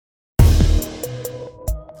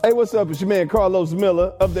Hey, what's up? It's your man Carlos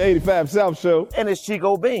Miller of the 85 South Show. And it's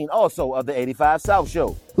Chico Bean, also of the 85 South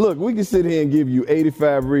Show. Look, we can sit here and give you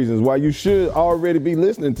 85 reasons why you should already be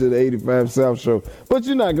listening to the 85 South Show, but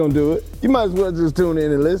you're not gonna do it. You might as well just tune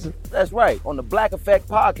in and listen. That's right, on the Black Effect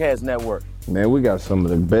Podcast Network. Man, we got some of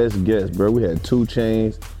the best guests, bro. We had 2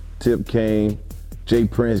 Chainz, Tip came, Jay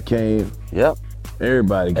Prince came. Yep.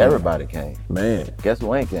 Everybody came. Everybody came. Man. Guess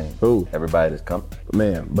who ain't came? Who? Everybody that's come.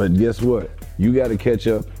 Man, but guess what? You got to catch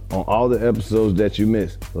up on all the episodes that you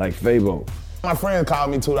missed, like Fabo. My friends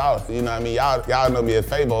called me $2, you know what I mean? Y'all know me as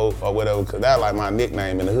Fabo or whatever, cause that's like my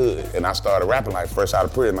nickname in the hood. And I started rapping like fresh out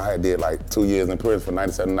of prison. I did like 2 years in prison for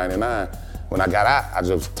 97, 99. When I got out, I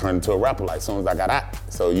just turned into a rapper like as soon as I got out.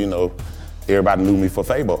 So, you know, everybody knew me for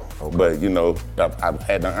Fabo. Okay. But, you know, I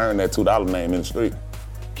had to earn that $2 name in the street.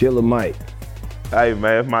 Killer Mike. Hey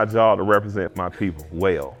man, it's my job to represent my people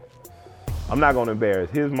well. I'm not gonna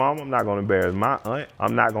embarrass his mama, I'm not gonna embarrass my aunt,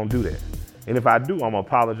 I'm not gonna do that. And if I do, I'm gonna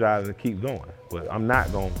apologize and keep going. But I'm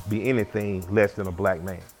not gonna be anything less than a black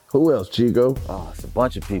man. Who else, Chico? Oh, it's a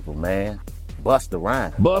bunch of people, man. Busta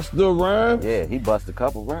Rhymes. Busta Rhymes? Yeah, he bust a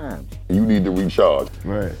couple rhymes. You need to recharge.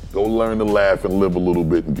 Right. Go learn to laugh and live a little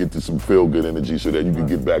bit and get to some feel-good energy so that you can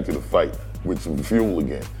get back to the fight with some fuel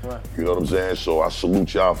again. Right. You know what I'm saying? So I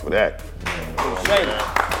salute y'all for that.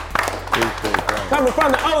 Coming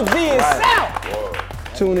from the OG in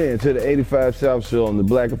South. Tune in to the 85 South Show on the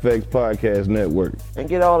Black Effects Podcast Network. And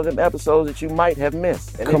get all of them episodes that you might have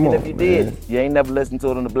missed. And Come even on, if you man. did, you ain't never listened to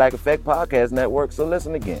it on the Black Effect Podcast Network, so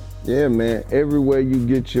listen again. Yeah, man. Everywhere you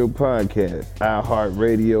get your podcast,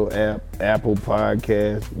 iHeartRadio app, Apple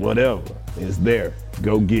Podcasts, whatever, it's there.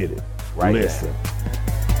 Go get it. Right Listen. there.